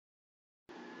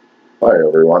Hi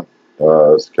everyone,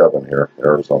 it's Kevin here,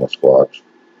 Arizona Squatch,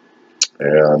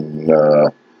 and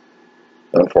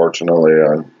unfortunately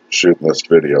I'm shooting this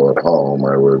video at home.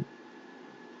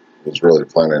 Was really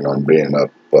planning on being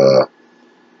up on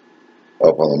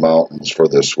the mountains for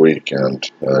this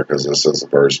weekend, because this is a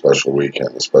very special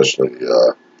weekend, especially with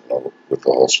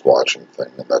the whole squatching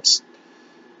thing, and that's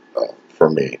for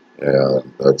me,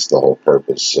 and that's the whole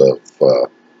purpose of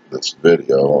this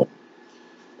video.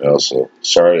 So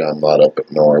sorry I'm not up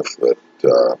at north, but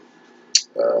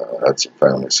had some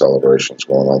family celebrations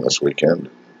going on this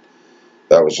weekend.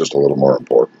 That was just a little more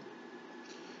important.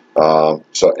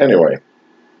 So anyway,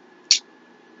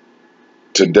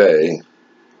 today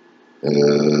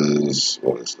is,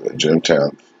 June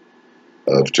 10th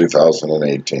of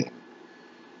 2018,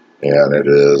 and it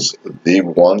is the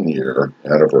 1 year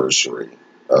anniversary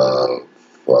of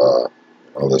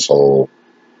this whole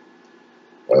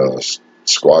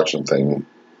squatching thing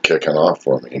kicking off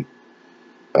for me.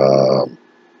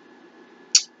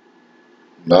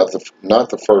 Not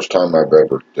the first time I've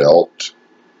ever dealt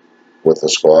with a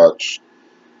squatch.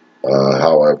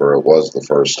 However, it was the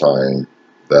first time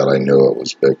that I knew it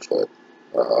was Bigfoot.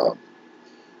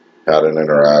 Had an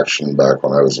interaction back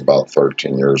when I was about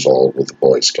 13 years old with the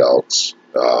Boy Scouts.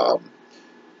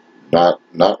 Not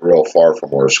real far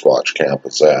from where Squatch Camp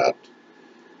is at,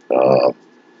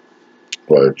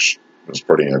 which was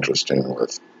pretty interesting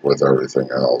with everything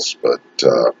else. But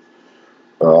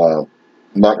I'm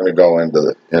not going to go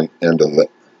into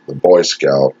the Boy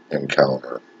Scout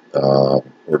encounter.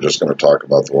 We're just going to talk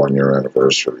about the 1 year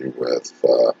anniversary with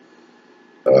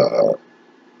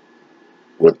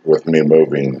me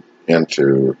moving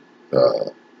into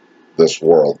this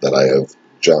world that I have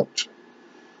jumped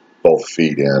both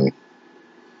feet in,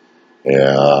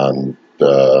 and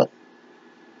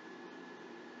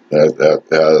that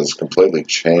has completely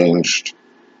changed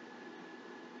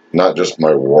not just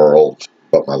my world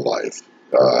but my life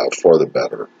for the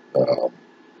better.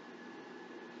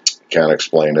 Can't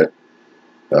explain it,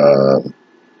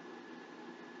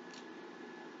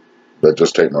 but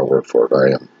just take my word for it.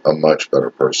 I am a much better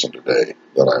person today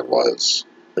than I was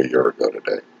a year ago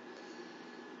today.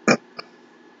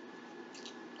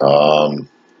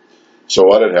 So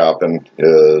what had happened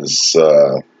is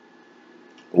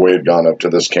we had gone up to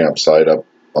this campsite up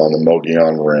on the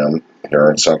Mogollon Rim here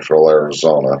in central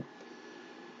Arizona,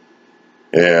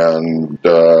 and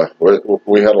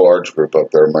we had a large group up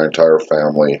there. My entire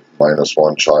family, minus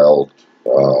one child,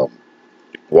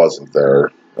 wasn't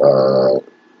there.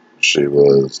 She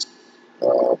was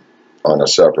on a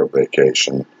separate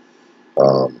vacation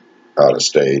out of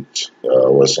state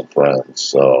with some friends,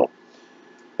 so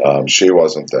she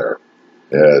wasn't there.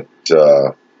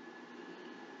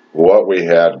 What we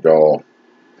had go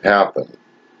happen,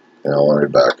 let me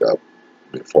back up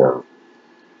before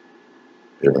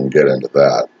I even get into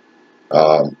that.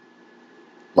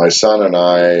 My son and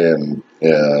I, and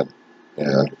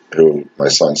who, my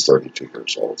son's 32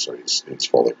 years old, so he's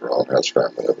fully grown, has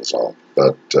family of his own,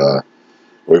 but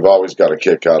we've always got a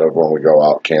kick out of when we go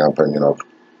out camping,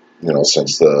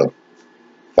 since the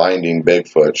Finding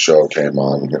Bigfoot show came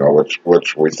on,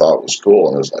 which we thought was cool,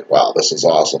 and it was like, wow, this is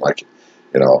awesome.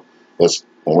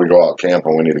 When we go out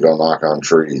camping, we need to go knock on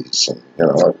trees, and I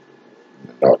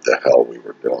didn't know what the hell we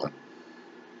were doing.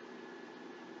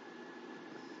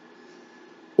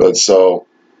 But so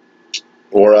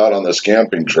we're out on this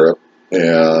camping trip,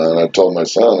 and I told my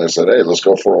son, I said, hey, let's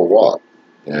go for a walk.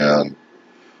 And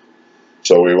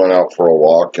so we went out for a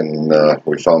walk, and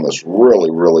we found this really,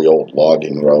 really old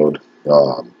logging road.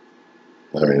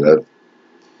 That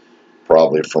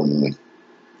probably from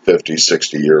 50,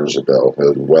 60 years ago. It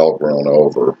was well grown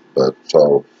over. But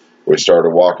so we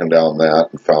started walking down that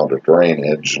and found a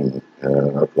drainage, and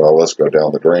well, let's go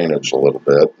down the drainage a little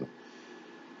bit.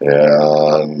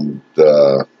 And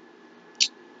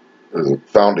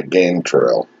found a game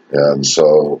trail. And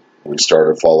so we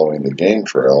started following the game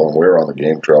trail, and we were on the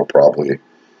game trail probably,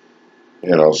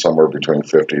 somewhere between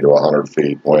 50 to 100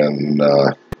 feet when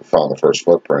we found the first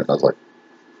footprint. I was like,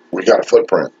 we got a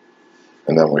footprint.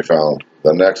 And then we found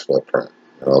the next footprint,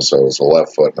 so it was a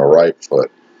left foot and a right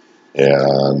foot.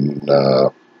 And, I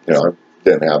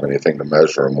didn't have anything to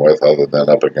measure them with other than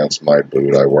up against my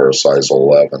boot. I wear a size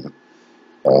 11,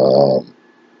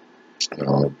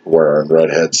 wearing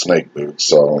redhead snake boots.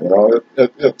 So,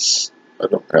 it's, I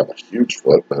don't have a huge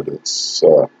foot, but it's,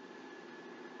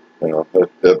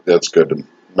 it's good to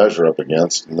measure up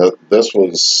against. And this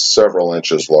was several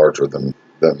inches larger than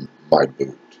my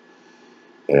boot.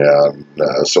 And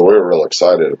so we were real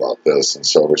excited about this, and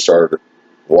so we started to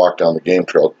walk down the game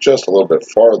trail just a little bit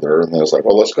farther, and then I was like,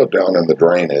 well, let's go down in the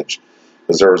drainage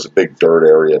because there was a big dirt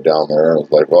area down there. I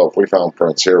was like, well, if we found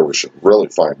prints here, we should really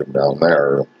find them down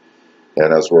there.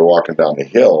 And as we were walking down the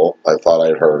hill, I thought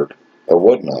I'd heard a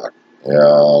wood knock. And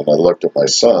I looked at my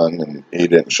son, and he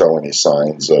didn't show any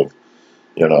signs of,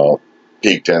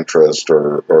 piqued interest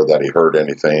or that he heard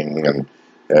anything.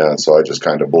 And so I just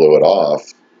kind of blew it off.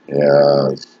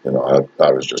 And,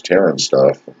 I was just hearing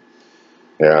stuff.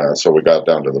 And so we got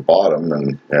down to the bottom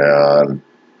and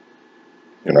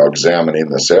examining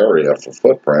this area for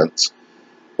footprints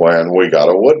when we got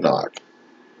a wood knock.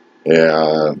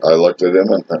 And I looked at him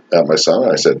and at my son,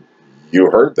 and I said, "You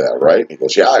heard that, right?" And he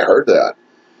goes, "Yeah, I heard that."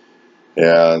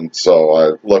 And so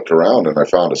I looked around and I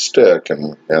found a stick,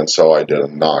 and so I did a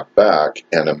knock back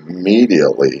and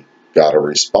immediately got a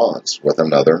response with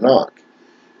another knock.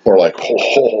 We're like,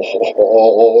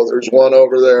 oh, there's one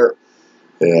over there.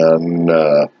 And,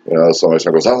 so my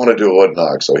son goes, "I want to do a wood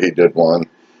knock." So he did one.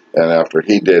 And after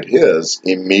he did his,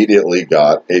 immediately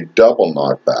got a double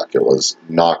knock back. It was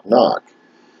knock, knock.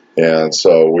 And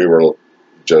so we were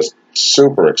just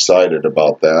super excited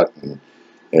about that. And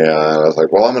I was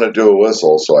like, well, I'm going to do a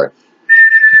whistle. So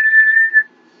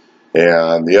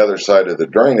and the other side of the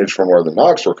drainage from where the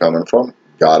knocks were coming from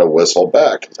got a whistle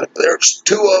back. It's like, there's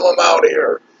two of them out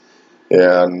here.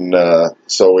 And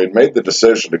so we'd made the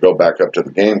decision to go back up to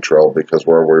the game trail because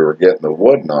where we were getting the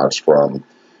wood knocks from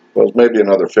was maybe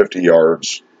another 50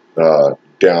 yards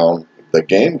down the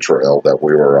game trail that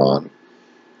we were on.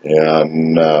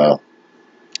 And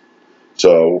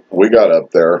so we got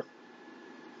up there,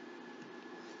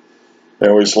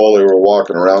 and we slowly were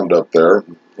walking around up there,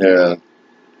 and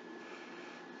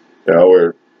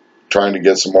we're trying to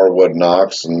get some more wood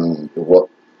knocks, and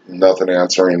nothing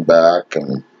answering back,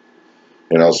 and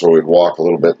so we'd walk a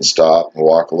little bit and stop, and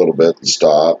walk a little bit and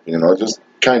stop, just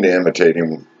kind of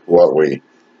imitating what we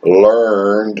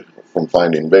learned from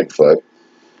finding Bigfoot.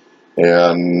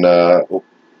 And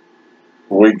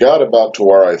we got about to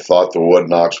where I thought the wood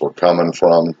knocks were coming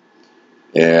from,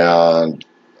 and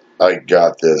I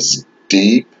got this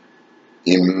deep,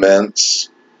 immense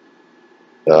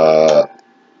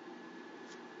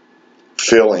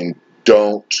feeling,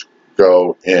 don't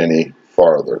go any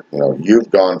farther. You've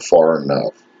gone far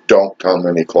enough. Don't come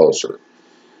any closer.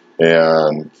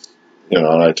 And, and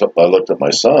I looked at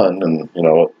my son, and,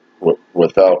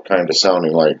 without kind of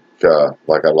sounding like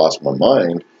I lost my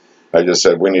mind, I just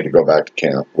said, we need to go back to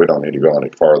camp. We don't need to go any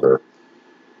farther.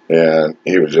 And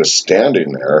he was just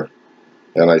standing there.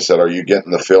 And I said, are you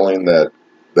getting the feeling that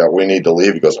we need to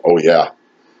leave? He goes, oh, yeah.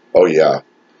 Oh, yeah.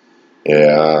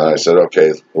 And I said,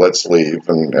 okay, let's leave.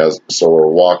 And so we're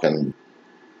walking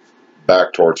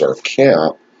back towards our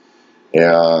camp.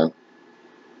 And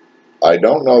I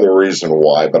don't know the reason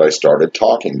why, but I started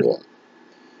talking to him.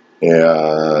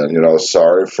 And,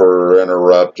 sorry for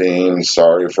interrupting.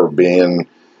 Sorry for being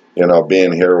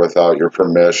here without your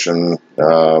permission.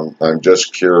 I'm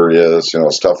just curious,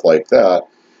 stuff like that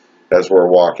as we're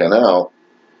walking out.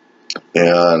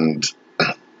 And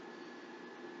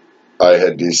I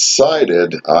had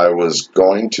decided I was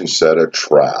going to set a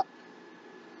trap.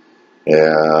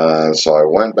 And so I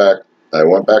went back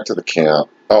to the camp.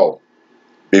 Oh,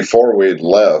 before we'd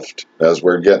left, as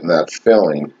we're getting that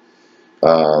feeling,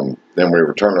 then we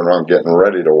were turning around getting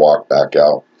ready to walk back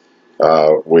out,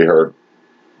 we heard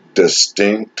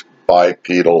distinct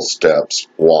bipedal steps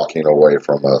walking away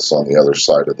from us on the other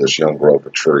side of this young grove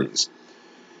of trees.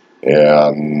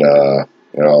 And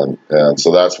and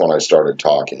so that's when I started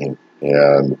talking,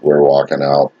 and we're walking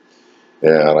out,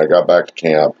 and I got back to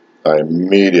camp. I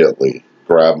immediately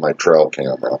grabbed my trail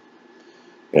camera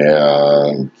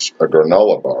and a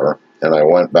granola bar, and I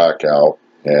went back out,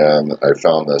 and I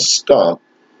found this stump.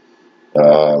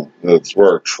 It's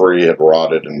where a tree had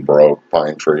rotted and broke,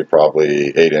 pine tree,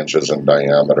 probably 8 inches in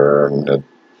diameter, and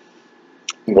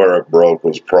where it broke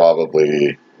was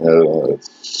probably, it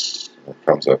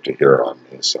comes up to here on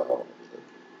me, so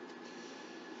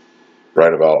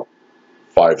right about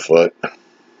 5 foot.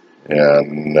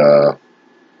 And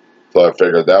so I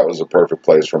figured that was a perfect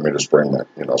place for me to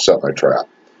set my trap.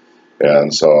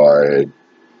 And so I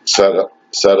set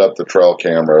up the trail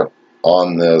camera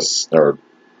on this, or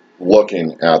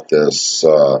looking at this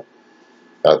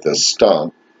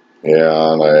stump,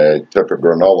 and I took a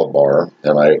granola bar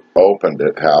and I opened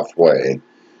it halfway,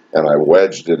 and I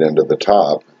wedged it into the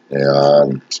top,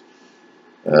 and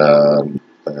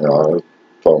I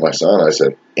told my son, I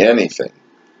said, anything,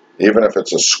 even if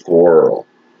it's a squirrel,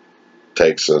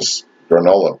 takes this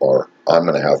granola bar, I'm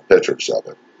going to have pictures of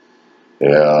it.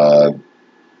 And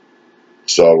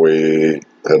so we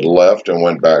had left and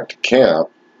went back to camp,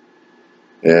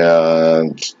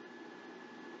 and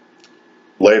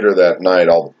later that night,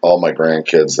 all my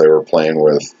grandkids, they were playing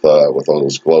with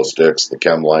those glow sticks, the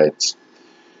chem lights,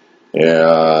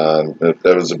 and it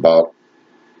was about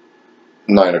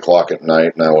 9 o'clock at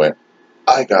night, and I went,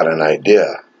 I got an idea.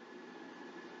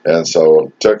 And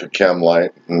so took a chem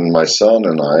light, and my son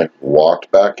and I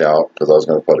walked back out because I was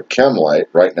going to put a chem light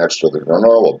right next to the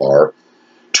granola bar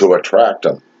to attract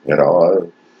them. You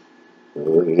know,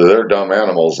 they're dumb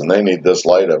animals, and they need this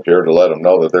light up here to let them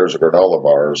know that there's a granola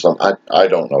bar or something. I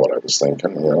don't know what I was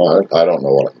thinking. You know, I don't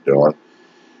know what I'm doing.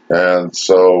 And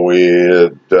so we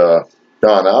had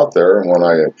gone out there, and when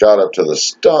I got up to the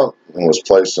stump and was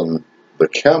placing the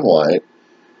chem light,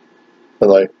 I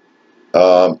was like,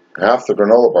 half the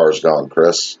granola bar's gone,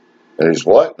 Chris. And he's,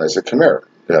 what? And I said, come here.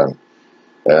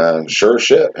 And sure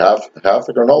shit, half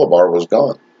the granola bar was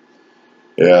gone.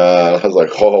 And I was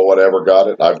like, oh, whatever, got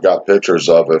it. I've got pictures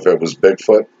of it. If it was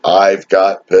Bigfoot, I've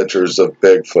got pictures of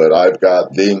Bigfoot. I've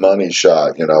got the money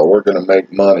shot. You know, we're going to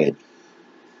make money.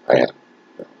 I have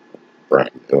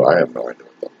no idea what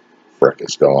the frick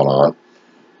is going on.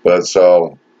 But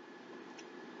so,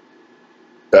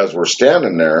 as we're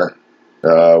standing there,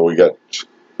 we got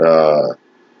a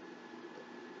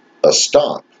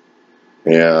stump,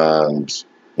 and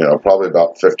you know, probably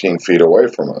about 15 feet away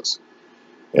from us.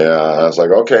 And I was like,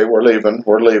 okay, we're leaving.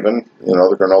 You know,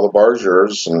 the granola bar is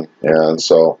yours, and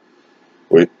so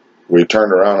we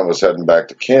turned around and was heading back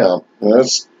to camp. And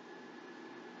it's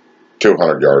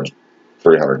 200 yards,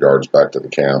 300 yards back to the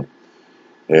camp,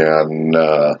 and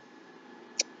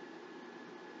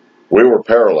we were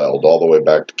paralleled all the way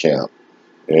back to camp.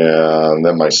 And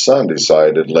then my son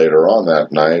decided later on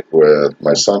that night with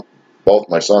both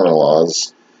my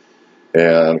son-in-laws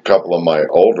and a couple of my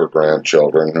older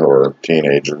grandchildren who are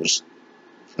teenagers,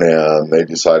 and they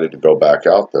decided to go back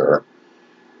out there.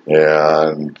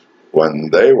 And when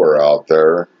they were out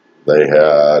there, they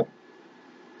had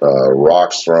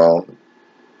rocks thrown,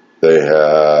 they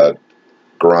had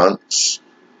grunts,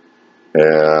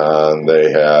 and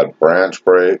they had branch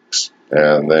breaks,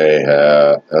 and they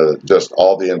had just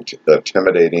all the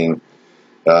intimidating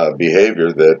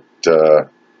behavior that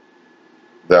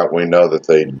we know that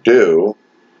they do.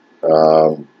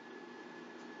 You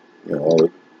know,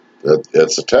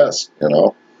 it's a test, you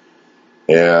know.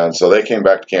 And so they came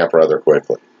back to camp rather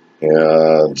quickly.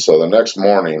 And so the next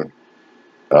morning,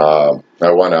 I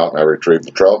went out and I retrieved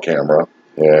the trail camera,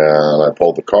 and I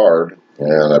pulled the card,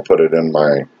 and I put it in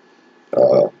my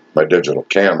digital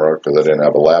camera because I didn't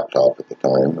have a laptop at the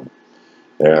time.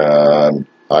 And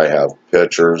I have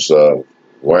pictures of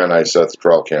when I set the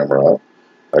trail camera up.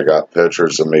 I got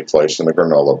pictures of me placing the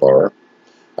granola bar.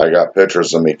 I got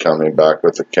pictures of me coming back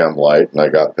with the chem light, and I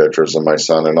got pictures of my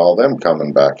son and all them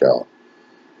coming back out.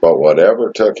 But whatever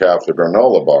took half the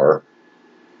granola bar,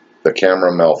 the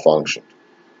camera malfunctioned.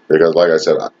 Because like I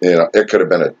said, you know, it could have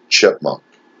been a chipmunk,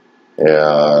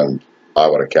 and I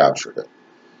would have captured it.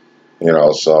 You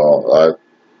know, so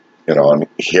you know, I'm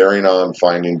hearing on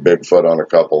Finding Bigfoot on a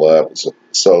couple of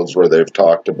episodes where they've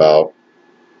talked about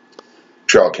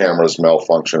trail cameras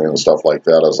malfunctioning and stuff like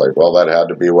that. I was like, well, that had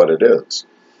to be what it is.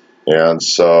 And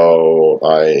so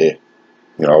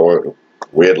you know,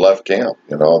 we had left camp.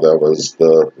 You know, that was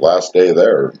the last day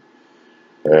there,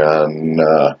 and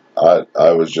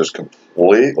I was just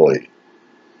completely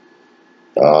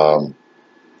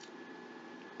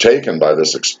taken by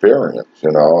this experience.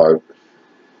 You know,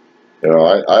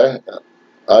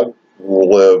 I've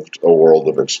lived a world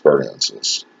of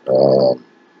experiences,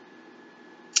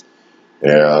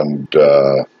 and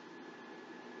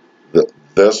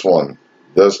this one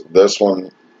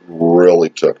really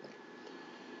took me.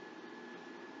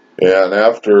 And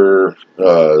after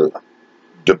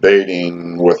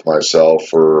debating with myself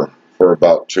for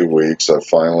about 2 weeks, I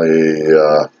finally,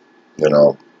 you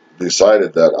know,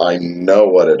 decided that I know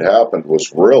what had happened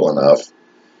was real enough,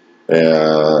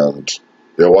 and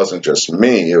it wasn't just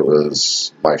me, it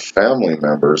was my family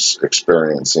members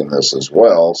experiencing this as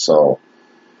well. So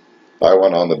I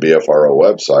went on the BFRO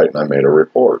website and I made a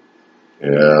report.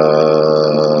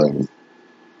 And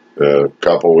a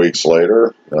couple weeks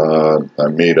later, I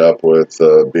meet up with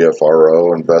the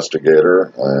BFRO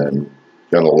investigator. I'm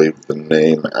going to leave the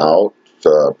name out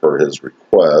per his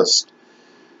request.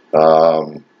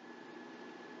 But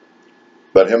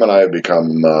him and I have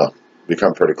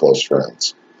become pretty close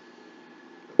friends.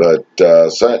 But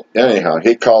so anyhow,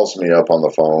 he calls me up on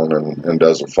the phone and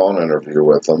does a phone interview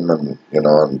with him, and you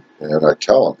know, and I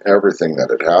tell him everything that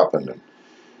had happened,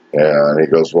 and he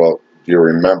goes, "Well, do you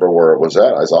remember where it was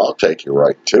at?" I said, "I'll take you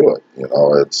right to it. You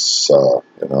know, it's you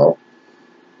know,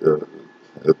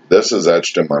 this is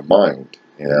etched in my mind."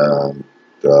 And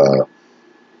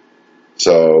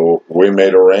So we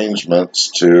made arrangements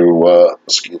to,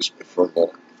 excuse me for a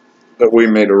minute, but we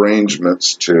made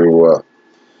arrangements to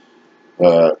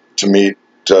meet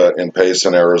in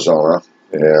Payson, Arizona,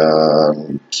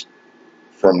 and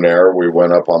from there we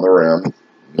went up on the rim,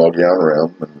 Mogollon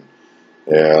Rim,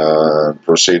 and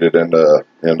proceeded into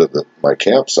my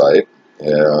campsite,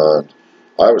 and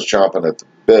I was chomping at the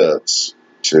bits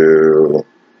to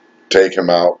take him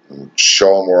out and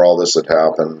show him where all this had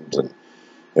happened, and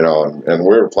and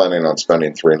we were planning on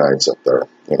spending 3 nights up there,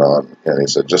 and he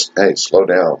said, just, hey, slow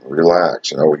down,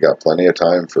 relax, we got plenty of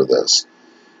time for this,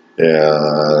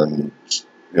 and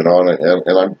and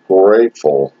I'm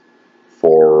grateful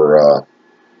for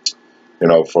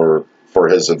for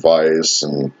his advice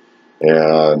and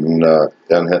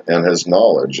his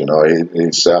knowledge.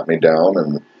 He sat me down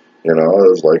and I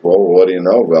was like, well, what do you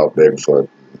know about Bigfoot?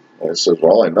 And I said,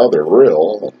 well, I know they're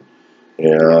real,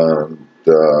 and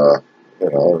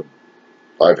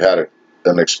I've had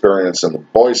an experience in the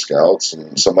Boy Scouts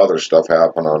and some other stuff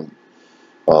happen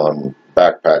on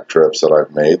backpack trips that I've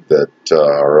made that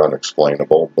are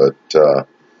unexplainable, but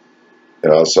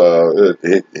so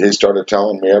he started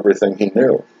telling me everything he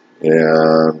knew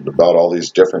and about all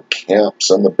these different camps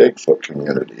in the Bigfoot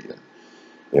community,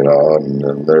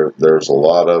 and there's a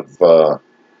lot of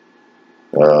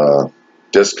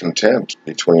discontent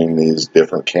between these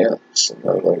different camps, and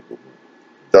it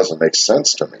doesn't make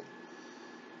sense to me.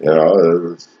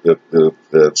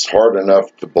 It's hard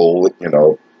enough to believe,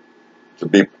 to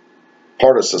be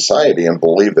part of society and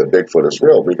believe that Bigfoot is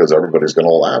real because everybody's going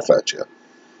to laugh at you.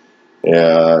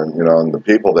 And, and the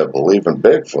people that believe in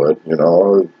Bigfoot,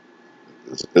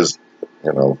 is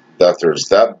that there's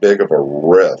that big of a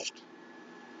rift.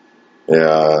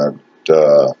 And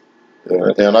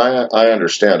I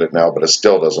understand it now, but it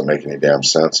still doesn't make any damn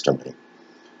sense to me.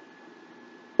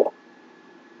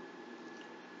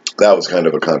 That was kind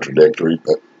of a contradictory,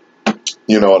 but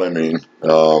you know what I mean.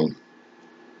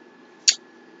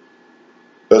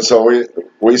 But so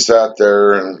we sat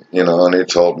there, and and he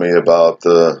told me about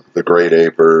the great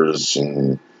apers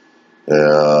and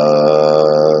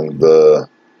the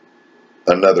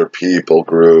another people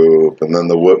group, and then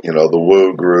the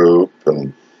woo group,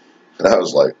 and I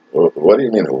was like, what do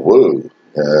you mean a woo?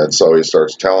 And so he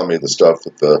starts telling me the stuff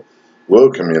that the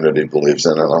woo community believes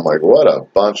in, and I'm like, what a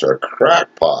bunch of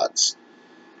crackpots,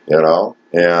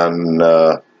 and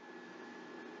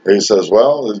he says,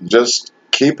 well, just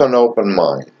keep an open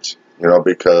mind,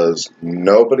 because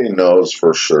nobody knows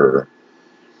for sure.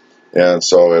 And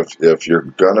so if you're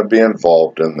going to be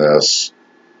involved in this,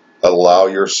 allow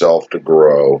yourself to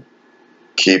grow,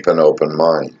 keep an open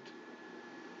mind.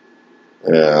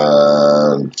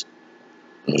 And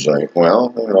I was like, well,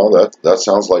 that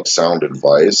sounds like sound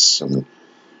advice. And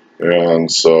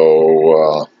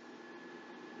so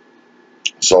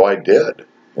I did.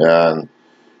 And,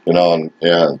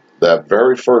 and that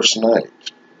very first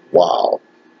night, wow,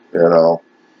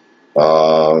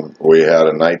 we had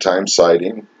a nighttime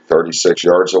sighting 36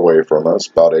 yards away from us,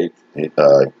 about the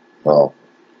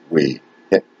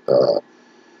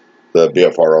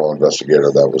BFRO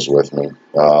investigator that was with me,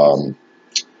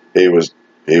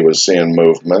 he was seeing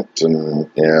movement, and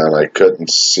I couldn't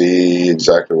see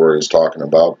exactly where he was talking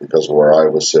about because of where I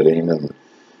was sitting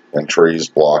and trees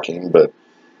blocking, but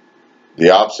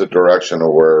the opposite direction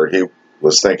of where he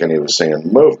was thinking he was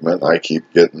seeing movement, I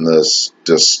keep getting this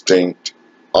distinct,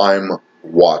 I'm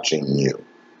watching you.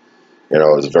 It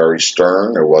was very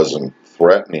stern. It wasn't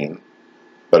threatening,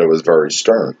 but it was very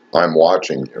stern. I'm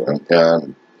watching you.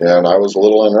 And I was a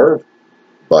little unnerved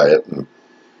by it.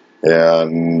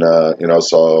 And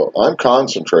so I'm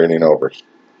concentrating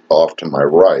off to my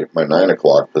right, my 9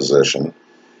 o'clock position.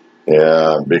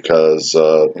 And because,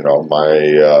 I'm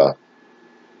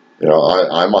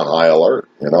on high alert.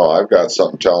 I've got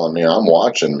something telling me I'm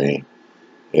watching me.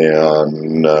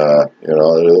 And,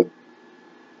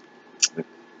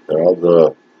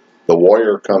 the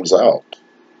warrior comes out.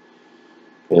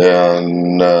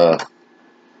 And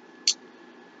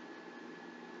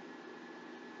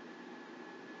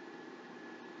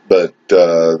but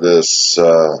this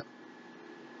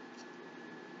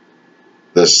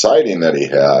sighting that he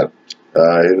had,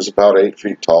 he was about 8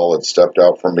 feet tall. It stepped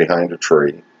out from behind a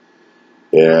tree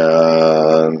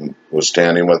and was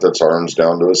standing with its arms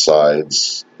down to his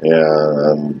sides,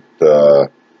 and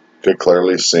could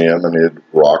clearly see him, and he'd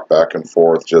rock back and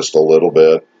forth just a little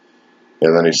bit,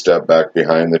 and then he'd step back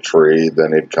behind the tree,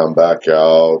 then he'd come back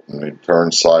out, and he'd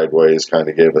turn sideways, kind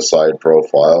of gave a side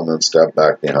profile, and then step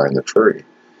back behind the tree.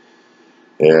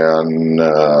 And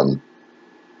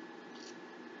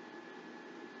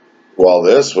while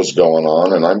this was going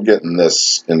on, and I'm getting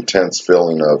this intense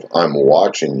feeling of I'm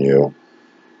watching you,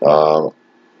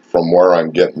 from where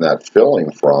I'm getting that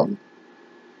feeling from,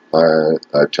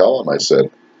 I tell him, I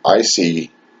said, I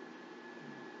see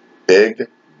big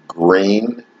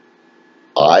green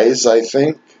eyes, I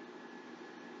think.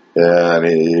 And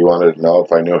he wanted to know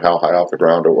if I knew how high off the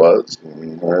ground it was.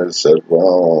 And I said,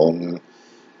 well,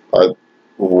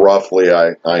 roughly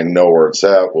I know where it's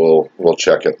at. We'll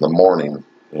check it in the morning.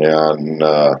 And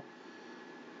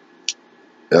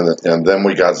then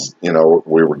we got,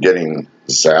 we were getting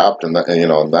zapped, and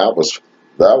and that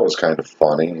was kind of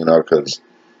funny, because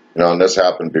and this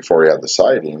happened before he had the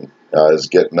sighting. I was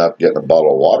getting up, getting a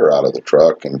bottle of water out of the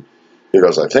truck, and he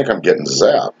goes, I think I'm getting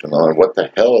zapped. And I'm like, what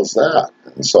the hell is that?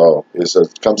 And so he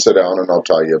says, come sit down and I'll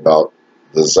tell you about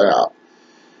the zap.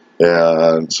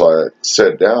 And so I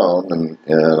sat down, and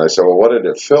I said, well, what did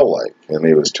it feel like? And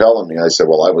he was telling me. I said,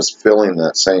 well, I was feeling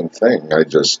that same thing. I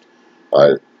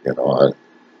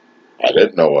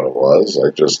didn't know what it was.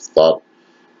 I just thought,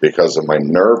 because of my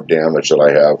nerve damage that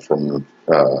I have from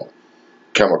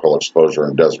chemical exposure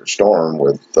in Desert Storm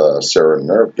with sarin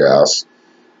nerve gas,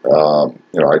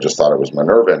 I just thought it was my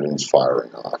nerve endings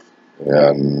firing off,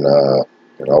 and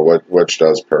which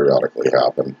does periodically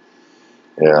happen.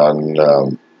 And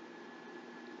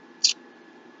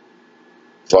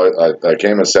so I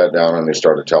came and sat down, and they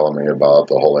started telling me about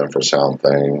the whole infrasound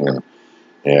thing,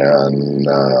 and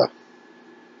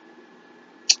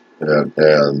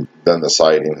then the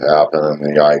sighting happened, and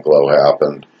the eye glow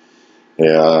happened,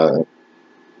 and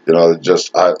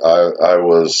just I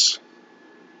was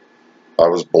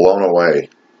blown away.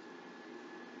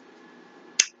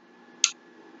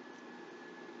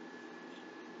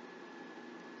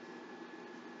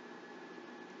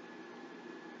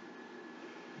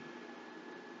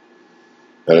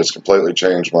 And it's completely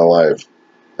changed my life.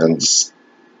 And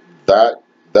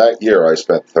that year, I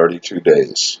spent 32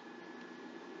 days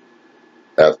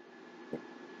at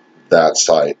that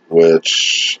site,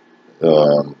 which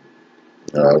I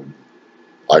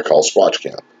call Squatch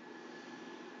Camp.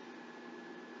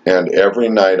 And every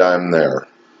night I'm there,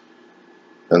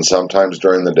 and sometimes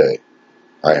during the day,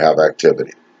 I have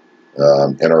activity,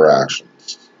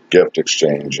 interactions, gift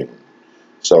exchanging,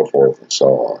 so forth and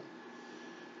so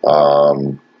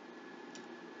on.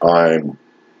 I'm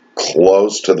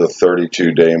close to the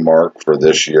 32-day mark for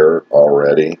this year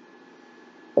already.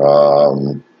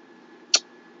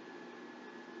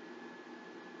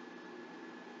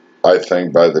 I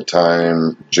think by the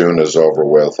time June is over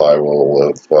with, I will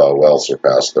have well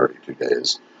surpassed 32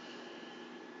 days.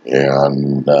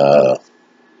 And, I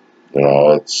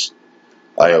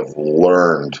have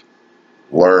learned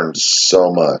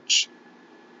so much,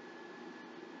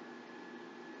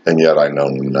 and yet I know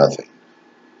nothing,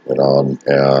 and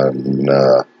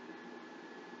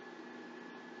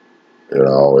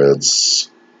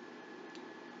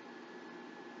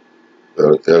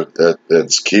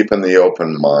it's keeping the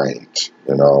open mind,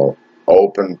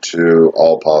 open to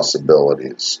all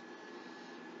possibilities.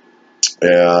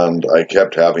 And I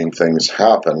kept having things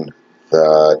happen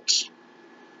that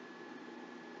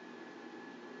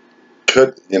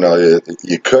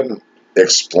you couldn't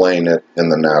explain it in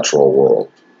the natural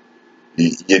world.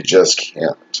 You just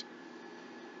can't.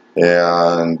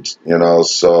 And,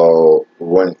 so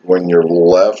when you're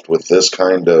left with this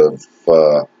kind of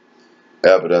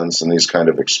evidence and these kind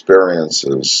of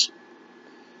experiences,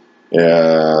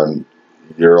 and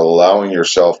you're allowing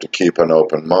yourself to keep an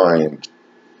open mind,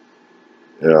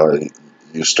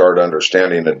 you start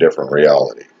understanding a different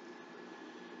reality.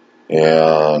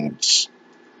 And,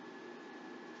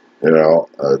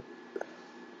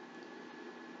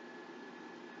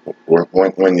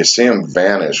 when you see them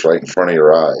vanish right in front of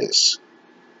your eyes,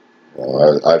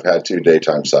 I've had 2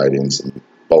 daytime sightings, and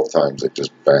both times it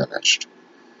just vanished.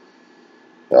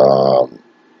 How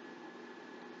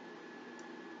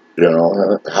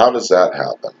does that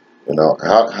happen?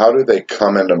 How do they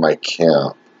come into my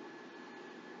camp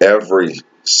every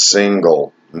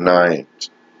single night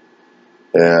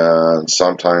and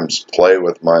sometimes play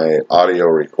with my audio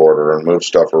recorder and move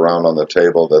stuff around on the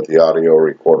table that the audio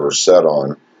recorder set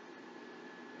on,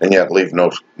 and yet leave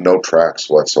no tracks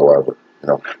whatsoever?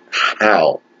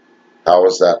 How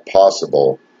is that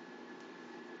possible?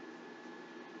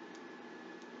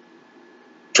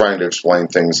 Trying to explain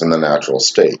things in the natural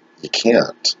state, you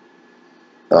can't.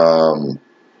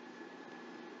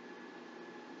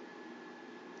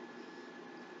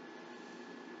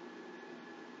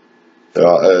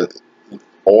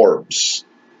 Orbs,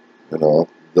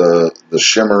 the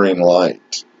shimmering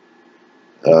light.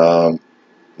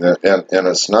 and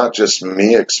it's not just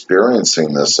me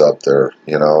experiencing this up there.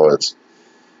 You know, it's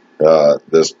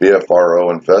this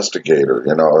BFRO investigator.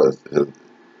 You know,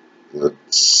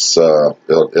 it's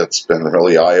been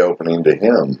really eye-opening to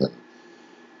him,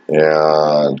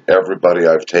 and everybody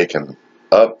I've taken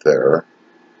up there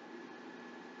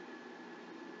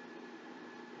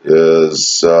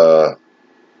is going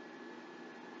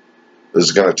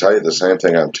to tell you the same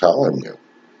thing I'm telling you.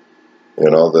 You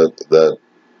know, that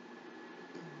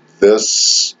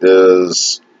this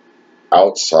is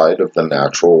outside of the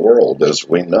natural world as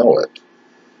we know it.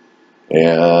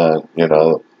 And, you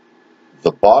know,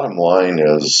 the bottom line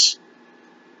is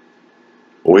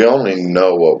we only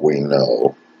know what we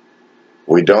know.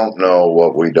 We don't know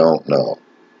what we don't know.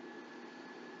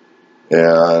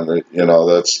 And, you know,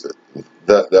 that's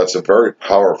a very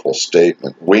powerful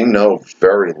statement. We know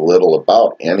very little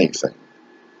about anything.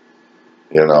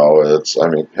 You know, I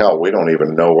mean, hell, we don't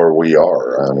even know where we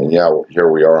are. I mean, yeah,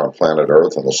 here we are on planet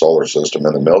Earth in the solar system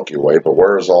in the Milky Way, but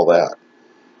where is all that?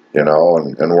 You know,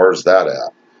 and where's that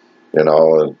at? You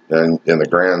know, and in the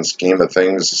grand scheme of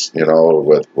things, you know,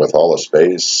 with all the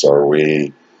space, are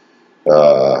we,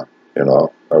 you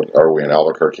know, are we in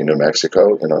Albuquerque, New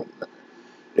Mexico? You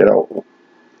know,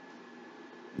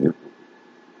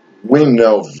 we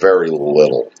know very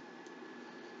little.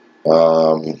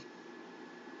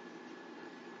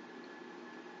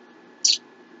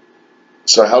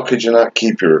 So how could you not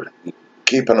keep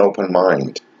an open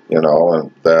mind? You know,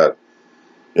 and that,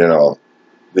 you know,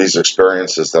 these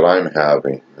experiences that I'm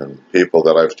having and people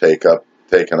that I've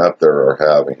taken up there are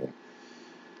having,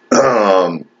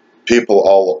 people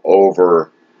all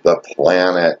over the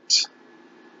planet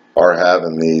are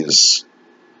having these,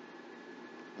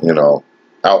 you know,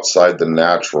 outside the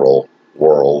natural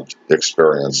world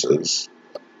experiences.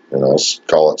 You know,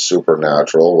 call it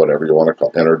supernatural, whatever you want to call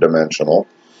it, interdimensional,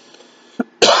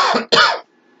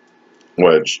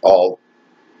 which all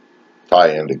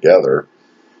tie in together.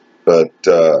 But,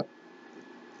 you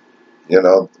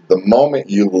know, the moment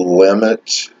you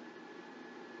limit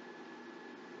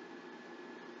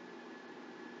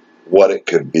what it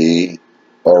could be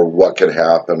or what could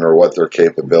happen or what their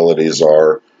capabilities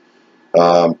are,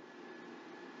 hang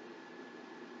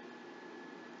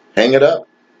it up,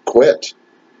 quit,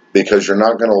 because you're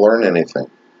not going to learn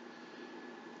anything.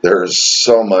 There's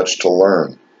so much to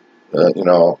learn. You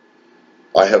know,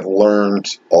 I have learned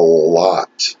a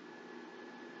lot,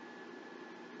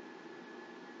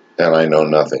 and I know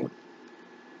nothing.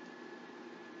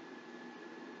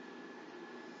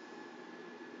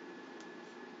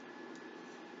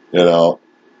 You know,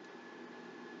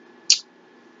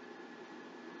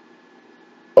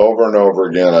 over and over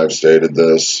again I've stated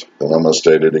this, and I'm going to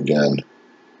state it again.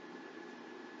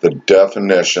 The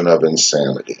definition of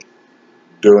insanity.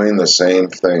 Doing the same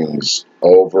things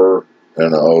over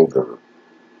and over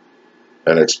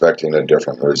and expecting a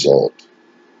different result.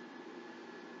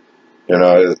 You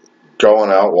know,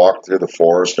 going out, walking through the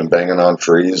forest and banging on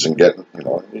trees and getting, you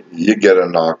know, you get a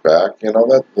knockback, you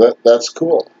know, that's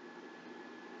cool.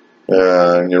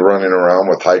 And you're running around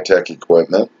with high-tech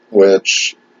equipment,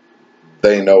 which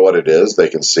they know what it is. They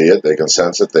can see it, they can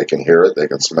sense it, they can hear it, they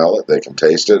can smell it, they can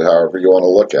taste it, however you want to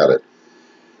look at it.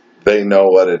 They know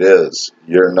what it is.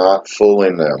 You're not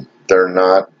fooling them. They're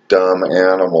not dumb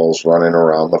animals running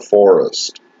around the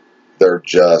forest. They're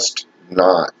just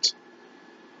not.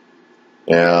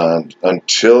 And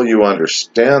until you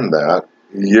understand that,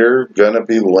 you're going to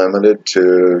be limited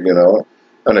to, you know,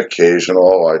 an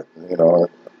occasional, I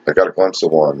got a glimpse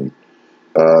of one.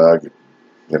 You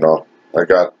know, I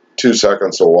got 2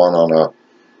 seconds of one on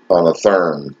a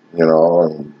therm, you know,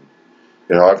 and,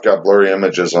 you know, I've got blurry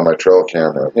images on my trail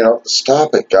camera. You know,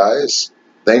 stop it, guys.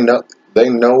 They know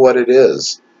what it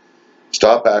is.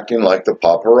 Stop acting like the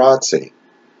paparazzi.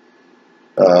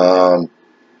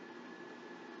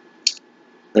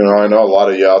 You know, I know a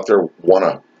lot of you out there want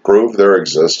to prove their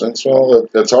existence. Well,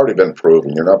 it's already been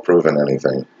proven. You're not proving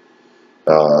anything.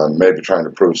 Maybe trying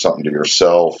to prove something to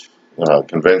yourself,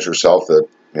 convince yourself that,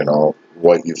 you know,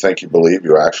 what you think you believe,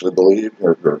 you actually believe,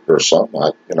 or something.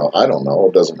 You know, I don't know.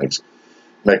 It doesn't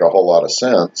make a whole lot of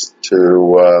sense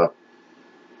to,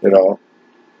 you know,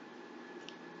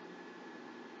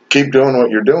 keep doing what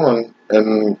you're doing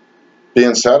and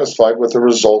being satisfied with the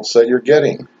results that you're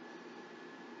getting.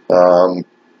 You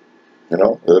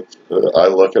know, I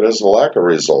look at it as a lack of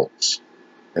results.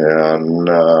 And,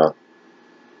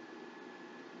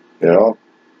 you know,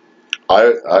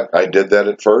 I did that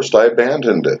at first. I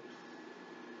abandoned it.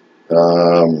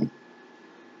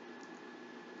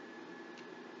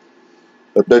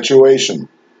 Habituation.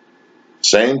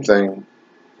 Same thing.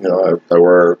 You know, I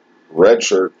wear red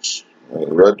shirts,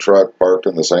 red truck parked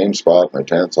in the same spot. My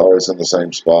tent's always in the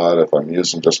same spot. If I'm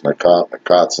using just my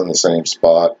cot's in the same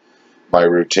spot. My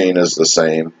routine is the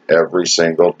same every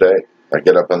single day. I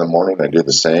get up in the morning, I do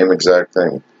the same exact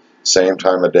thing. Same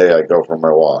time of day I go for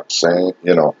my walk. Same,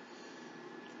 you know,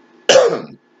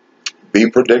 be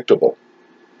predictable.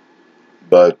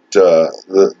 But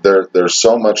there's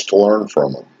so much to learn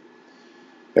from them.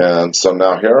 And so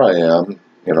now here I am,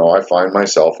 you know, I find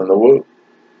myself in the woo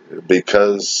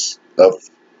because of,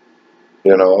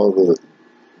 you know,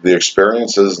 the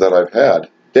experiences that I've had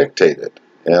dictated,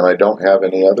 and I don't have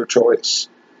any other choice.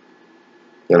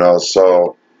 You know,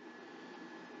 so,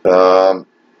 you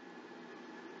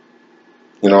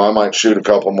know, I might shoot a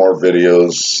couple more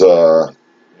videos,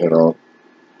 you know,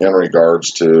 in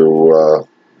regards to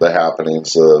the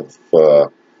happenings of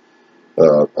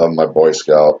my Boy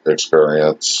Scout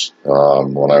experience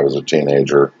when I was a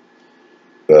teenager.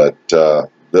 But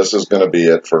this is going to be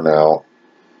it for now.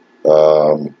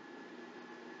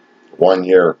 1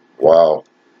 year, wow,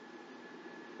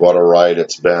 what a ride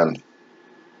it's been.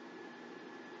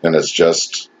 And it's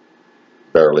just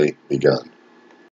barely begun.